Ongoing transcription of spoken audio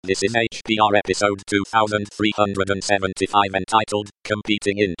This is HPR episode 2375 entitled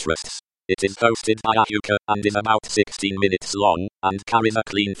Competing Interests. It is hosted by Ahuka and is about 16 minutes long and carries a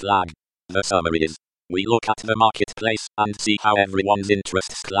clean flag. The summary is, we look at the marketplace and see how everyone's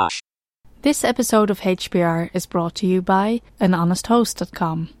interests clash. This episode of HPR is brought to you by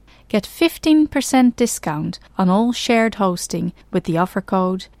anhonesthost.com. Get 15% discount on all shared hosting with the offer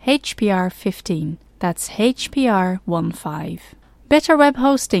code HPR15. That's HPR15. Better web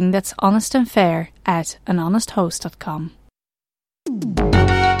hosting that's honest and fair at anhonesthost.com.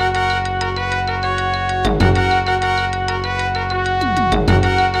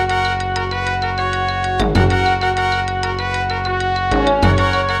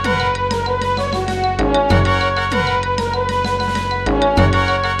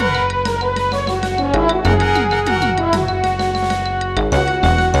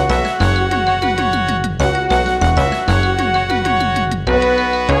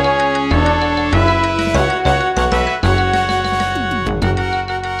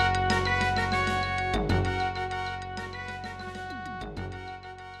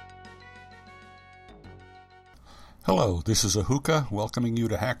 Hello, this is Ahuka welcoming you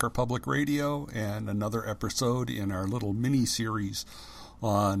to Hacker Public Radio and another episode in our little mini-series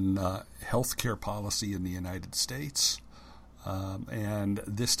on healthcare policy in the United States. And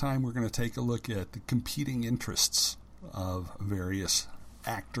this time we're going to take a look at the competing interests of various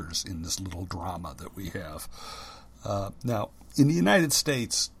actors in this little drama that we have. Now, in the United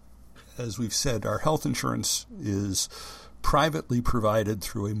States, as we've said, our health insurance is privately provided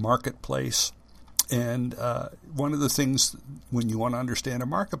through a marketplace. And one of the things when you want to understand a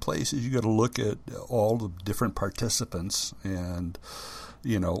marketplace is you got to look at all the different participants and,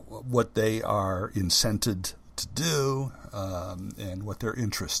 you know, what they are incented to do and what their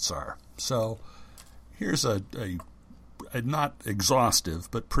interests are. So here's a not exhaustive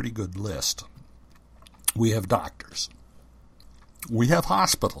but pretty good list. We have doctors. We have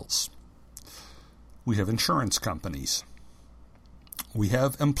hospitals. We have insurance companies. We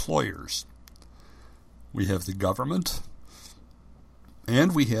have employers. We have the government,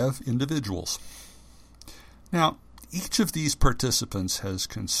 and we have individuals. Now, each of these participants has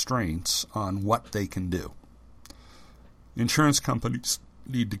constraints on what they can do. Insurance companies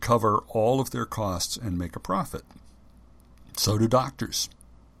need to cover all of their costs and make a profit. So do doctors,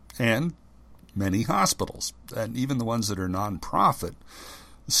 and many hospitals, and even the ones that are nonprofit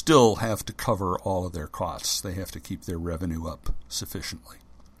still have to cover all of their costs. They have to keep their revenue up sufficiently.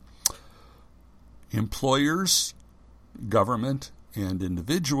 Employers, government, and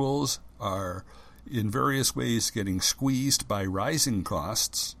individuals are in various ways getting squeezed by rising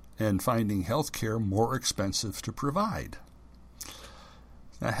costs and finding health care more expensive to provide.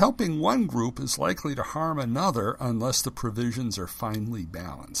 Now, helping one group is likely to harm another unless the provisions are finely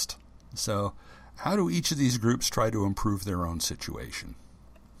balanced. So, how do each of these groups try to improve their own situation?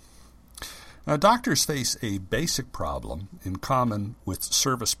 Now, doctors face a basic problem in common with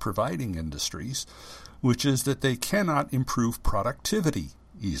service-providing industries, which is that they cannot improve productivity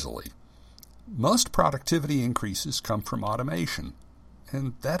easily. Most productivity increases come from automation,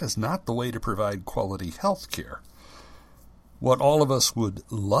 and that is not the way to provide quality health care. What all of us would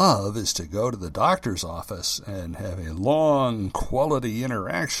love is to go to the doctor's office and have a long, quality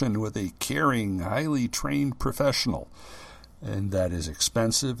interaction with a caring, highly trained professional. And that is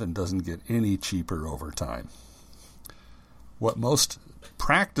expensive and doesn't get any cheaper over time. What most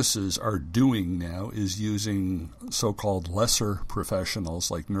practices are doing now is using so-called lesser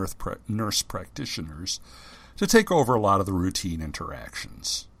professionals like nurse practitioners to take over a lot of the routine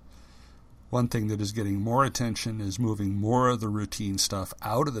interactions. One thing that is getting more attention is moving more of the routine stuff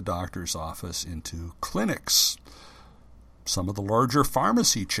out of the doctor's office into clinics. Some of the larger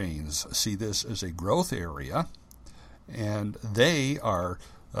pharmacy chains see this as a growth area, and they are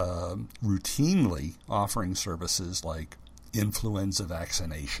routinely offering services like influenza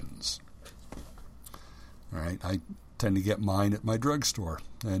vaccinations. All right, I tend to get mine at my drugstore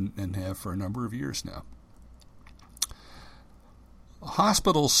and have for a number of years now.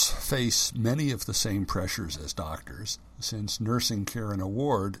 Hospitals face many of the same pressures as doctors, since nursing care in a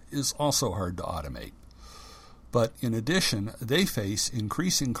ward is also hard to automate. But in addition, they face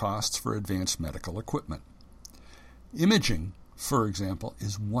increasing costs for advanced medical equipment. Imaging, for example,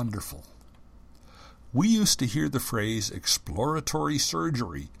 is wonderful. We used to hear the phrase exploratory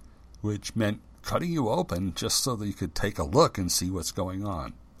surgery, which meant cutting you open just so that you could take a look and see what's going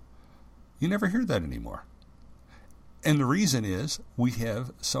on. You never hear that anymore. And the reason is we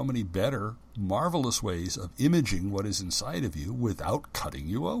have so many better, marvelous ways of imaging what is inside of you without cutting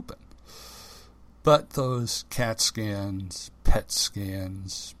you open. But those CAT scans, PET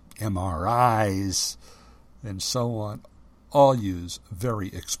scans, MRIs, and so on, all use very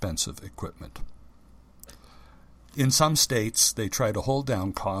expensive equipment. In some states, they try to hold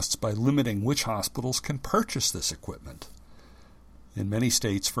down costs by limiting which hospitals can purchase this equipment. In many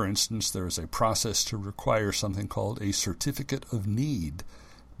states, for instance, there is a process to require something called a certificate of need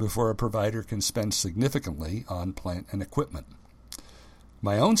before a provider can spend significantly on plant and equipment.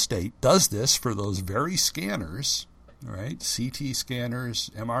 My own state does this for those very scanners, right? CT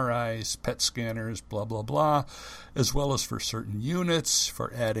scanners, MRIs, PET scanners, blah, blah, blah, as well as for certain units,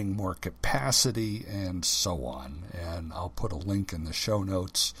 for adding more capacity, and so on. And I'll put a link in the show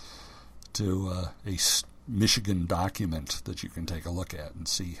notes to a Michigan document that you can take a look at and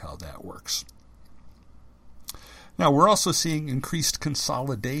see how that works. Now, we're also seeing increased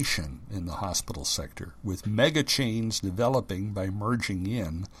consolidation in the hospital sector, with mega chains developing by merging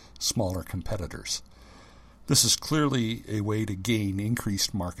in smaller competitors. This is clearly a way to gain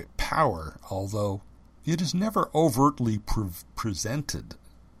increased market power, although it is never overtly presented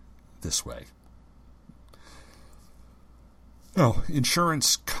this way. Now,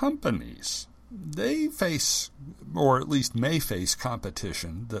 insurance companies, they face, or at least may face,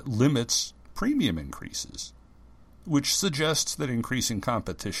 competition that limits premium increases, which suggests that increasing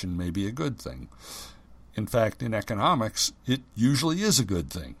competition may be a good thing. In fact, in economics, it usually is a good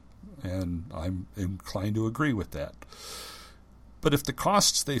thing, and I'm inclined to agree with that. But if the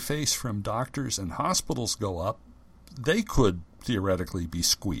costs they face from doctors and hospitals go up, they could theoretically be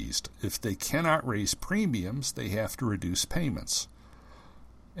squeezed. If they cannot raise premiums, they have to reduce payments.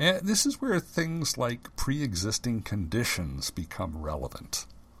 And this is where things like pre-existing conditions become relevant.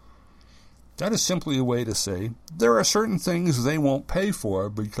 That is simply a way to say there are certain things they won't pay for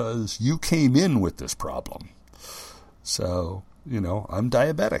because you came in with this problem. So, I'm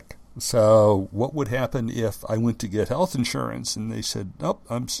diabetic. So what would happen if I went to get health insurance and they said, nope,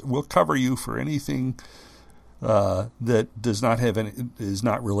 we'll cover you for anything that does not have is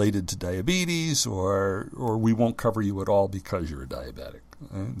not related to diabetes, or we won't cover you at all because you're a diabetic.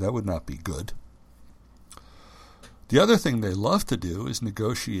 That would not be good. The other thing they love to do is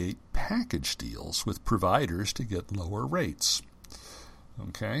negotiate package deals with providers to get lower rates.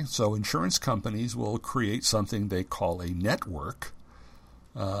 Okay, so insurance companies will create something they call a network,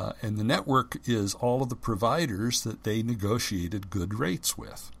 and the network is all of the providers that they negotiated good rates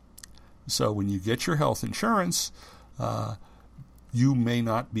with. So when you get your health insurance, you may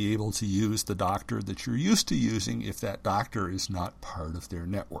not be able to use the doctor that you're used to using if that doctor is not part of their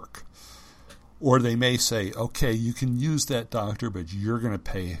network. Or they may say, okay, you can use that doctor, but you're going to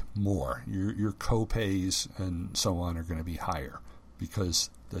pay more. Your co-pays and so on are going to be higher because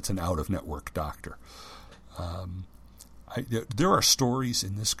that's an out-of-network doctor. There are stories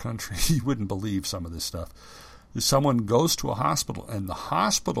in this country, you wouldn't believe some of this stuff. Someone goes to a hospital, and the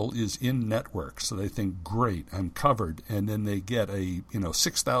hospital is in network, so they think, great, I'm covered, and then they get a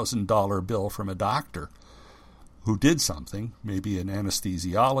 $6,000 bill from a doctor who did something, maybe an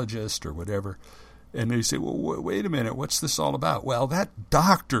anesthesiologist or whatever, and they say, well, wait a minute, what's this all about? Well, that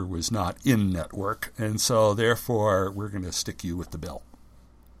doctor was not in network, and so therefore we're going to stick you with the bill.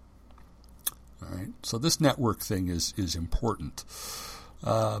 All right, so this network thing is important.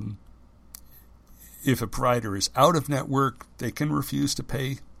 If a provider is out of network, they can refuse to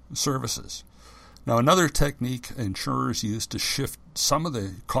pay services. Now, another technique insurers use to shift some of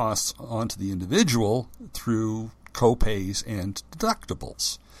the costs onto the individual through co-pays and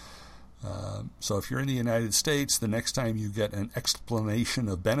deductibles. So if you're in the United States, the next time you get an explanation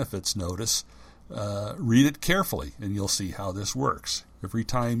of benefits notice, read it carefully, and you'll see how this works. Every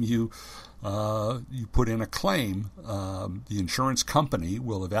time you put in a claim, the insurance company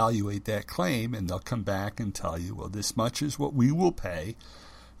will evaluate that claim, and they'll come back and tell you, well, this much is what we will pay,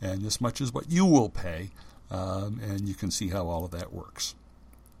 and this much is what you will pay, and you can see how all of that works.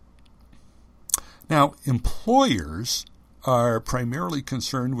 Now, employers are primarily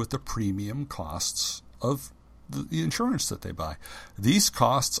concerned with the premium costs of the insurance that they buy. These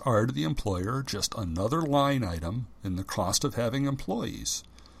costs are to the employer just another line item in the cost of having employees,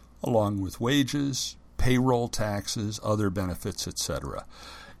 along with wages, payroll taxes, other benefits, etc.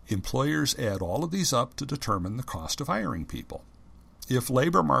 Employers add all of these up to determine the cost of hiring people. If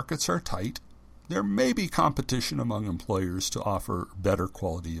labor markets are tight, there may be competition among employers to offer better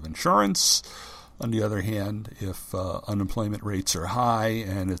quality of insurance. On the other hand, if unemployment rates are high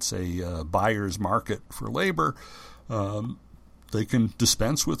and it's a buyer's market for labor, they can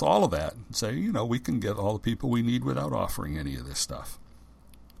dispense with all of that and say, we can get all the people we need without offering any of this stuff.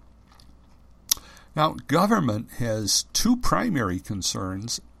 Now, government has two primary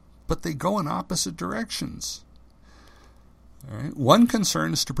concerns but they go in opposite directions. All right? One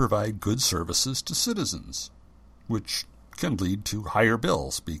concern is to provide good services to citizens, which can lead to higher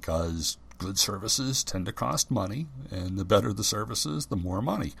bills because good services tend to cost money, and the better the services, the more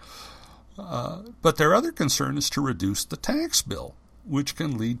money. But their other concern is to reduce the tax bill, which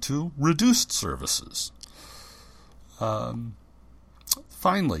can lead to reduced services.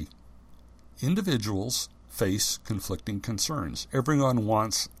 Finally, individuals face conflicting concerns. Everyone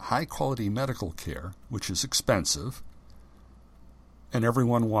wants high-quality medical care, which is expensive, and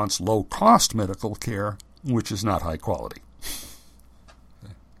everyone wants low-cost medical care, which is not high quality.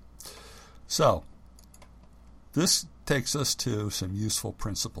 Okay. So, this takes us to some useful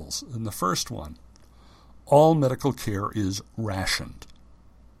principles. And the first one, all medical care is rationed.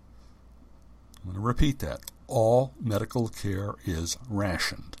 I'm going to repeat that. All medical care is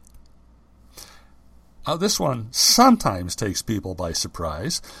rationed. This one sometimes takes people by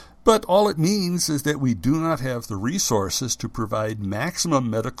surprise, but all it means is that we do not have the resources to provide maximum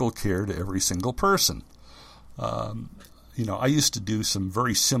medical care to every single person. I used to do some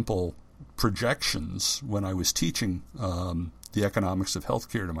very simple projections when I was teaching the economics of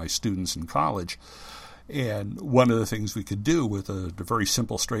healthcare to my students in college. And one of the things we could do with a very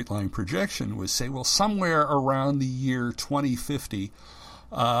simple straight line projection was say, well, somewhere around the year 2050,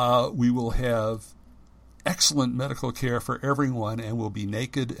 we will have excellent medical care for everyone and will be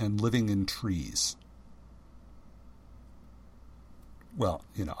naked and living in trees. Well,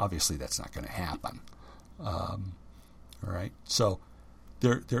 obviously that's not going to happen. All right, so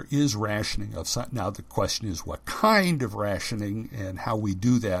there is rationing of some. Now the question is what kind of rationing, and how we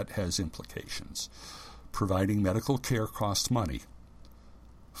do that has implications. Providing medical care costs money.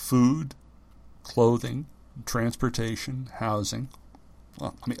 Food, clothing, transportation, housing.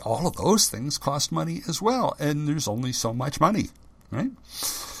 Well, all of those things cost money as well, and there's only so much money, right?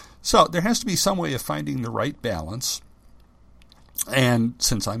 So there has to be some way of finding the right balance. And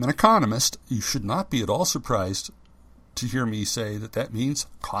since I'm an economist, you should not be at all surprised to hear me say that means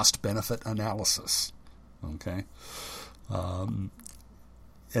cost-benefit analysis, okay? And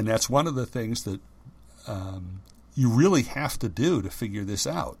that's one of the things that you really have to do to figure this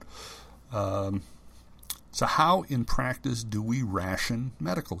out. So how, in practice, do we ration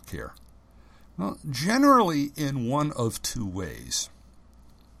medical care? Well, generally in one of two ways.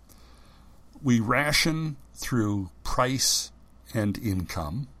 We ration through price and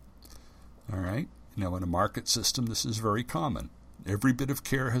income. All right? In a market system, this is very common. Every bit of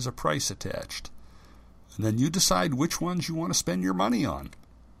care has a price attached. And then you decide which ones you want to spend your money on.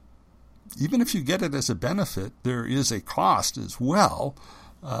 Even if you get it as a benefit, there is a cost as well.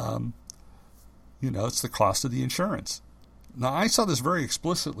 It's the cost of the insurance. Now, I saw this very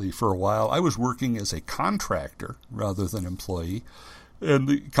explicitly for a while. I was working as a contractor rather than employee, and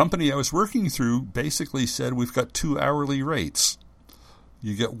the company I was working through basically said, we've got 2 hourly rates.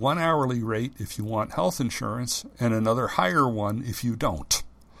 You get 1 hourly rate if you want health insurance, and another higher one if you don't.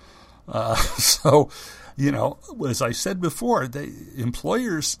 So, as I said before,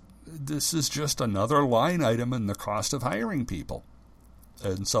 employers, this is just another line item in the cost of hiring people.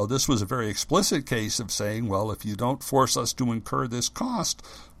 And so this was a very explicit case of saying, well, if you don't force us to incur this cost,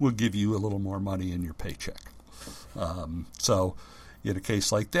 we'll give you a little more money in your paycheck. So in a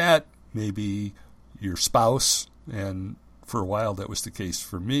case like that, maybe your spouse, and for a while that was the case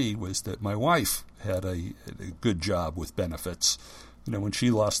for me, was that my wife had a good job with benefits. When she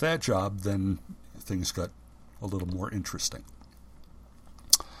lost that job, then things got a little more interesting.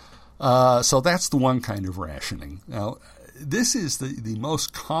 So that's the one kind of rationing. Now, this is the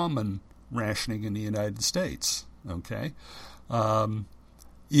most common rationing in the United States, okay?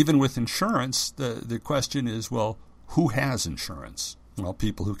 Even with insurance, the question is, well, who has insurance? Well,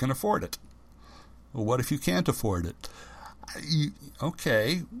 people who can afford it. Well, what if you can't afford it?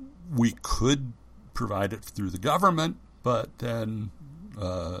 Okay, we could provide it through the government, but then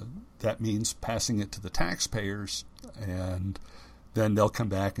that means passing it to the taxpayers, and then they'll come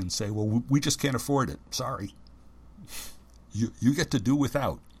back and say, well, we just can't afford it. Sorry. You get to do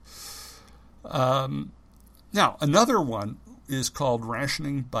without. Now, another one is called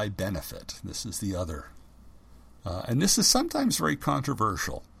rationing by benefit. This is the other. And this is sometimes very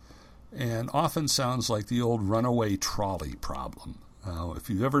controversial and often sounds like the old runaway trolley problem. If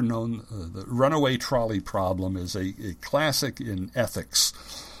you've ever known, the runaway trolley problem is a classic in ethics.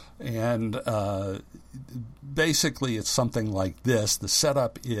 And basically it's something like this. The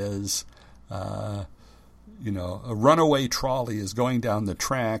setup is, a runaway trolley is going down the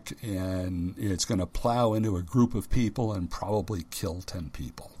track and it's going to plow into a group of people and probably kill 10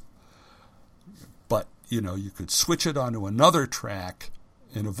 people. But, you could switch it onto another track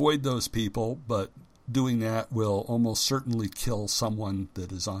and avoid those people, but doing that will almost certainly kill someone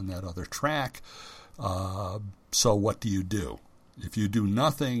that is on that other track. So what do you do? If you do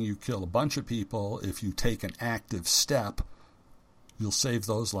nothing, you kill a bunch of people. If you take an active step, you'll save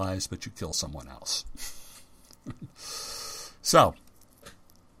those lives, but you kill someone else. So,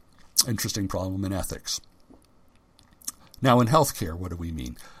 interesting problem in ethics. Now, in healthcare, what do we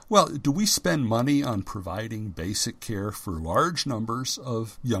mean? Well, do we spend money on providing basic care for large numbers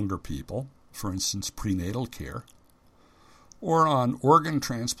of younger people, for instance, prenatal care, or on organ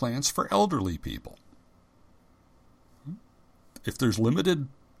transplants for elderly people? If there's limited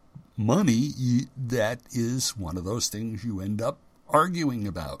money, that is one of those things you end up arguing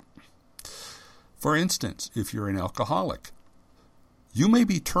about. For instance, if you're an alcoholic, you may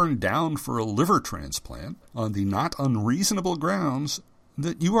be turned down for a liver transplant on the not unreasonable grounds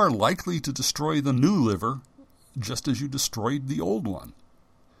that you are likely to destroy the new liver just as you destroyed the old one.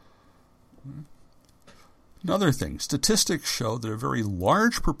 Another thing, statistics show that a very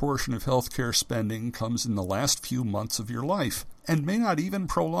large proportion of healthcare spending comes in the last few months of your life and may not even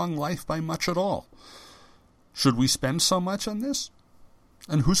prolong life by much at all. Should we spend so much on this?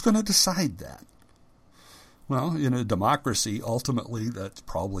 And who's going to decide that? Well, in a democracy, ultimately that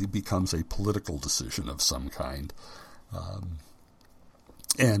probably becomes a political decision of some kind.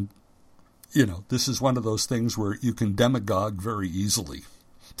 And, this is one of those things where you can demagogue very easily,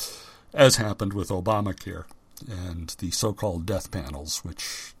 as happened with Obamacare and the so-called death panels,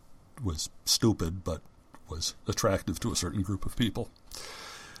 which was stupid but was attractive to a certain group of people.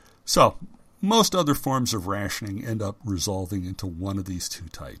 So, most other forms of rationing end up resolving into one of these two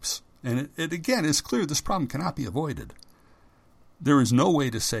types. And it again is clear this problem cannot be avoided. There is no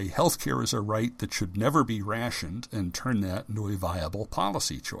way to say healthcare is a right that should never be rationed and turn that into a viable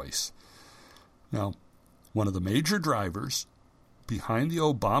policy choice. Now, one of the major drivers behind the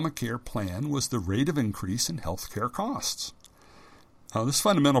Obamacare plan was the rate of increase in healthcare costs. Now, this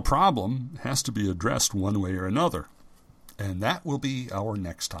fundamental problem has to be addressed one way or another, and that will be our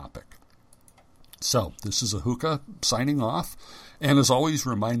next topic. So, this is Ahuka signing off, and as always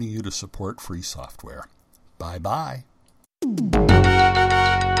reminding you to support free software. Bye-bye.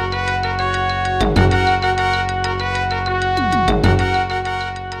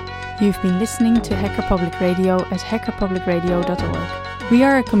 You've been listening to Hacker Public Radio at hackerpublicradio.org. We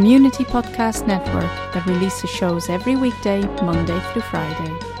are a community podcast network that releases shows every weekday, Monday through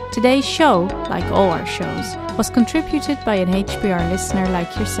Friday. Today's show, like all our shows, was contributed by an HPR listener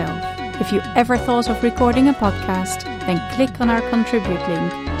like yourself. If you ever thought of recording a podcast, then click on our contribute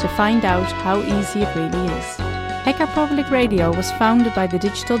link to find out how easy it really is. Hacker Public Radio was founded by the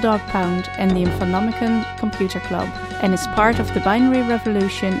Digital Dog Pound and the Infonomicon Computer Club and is part of the binary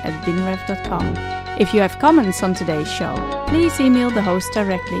revolution at binrev.com. If you have comments on today's show, please email the host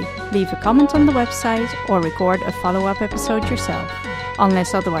directly, leave a comment on the website, or record a follow-up episode yourself.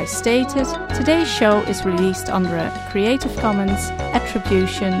 Unless otherwise stated, today's show is released under a Creative Commons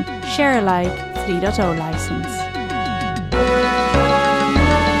Attribution Share Alike 3.0 license.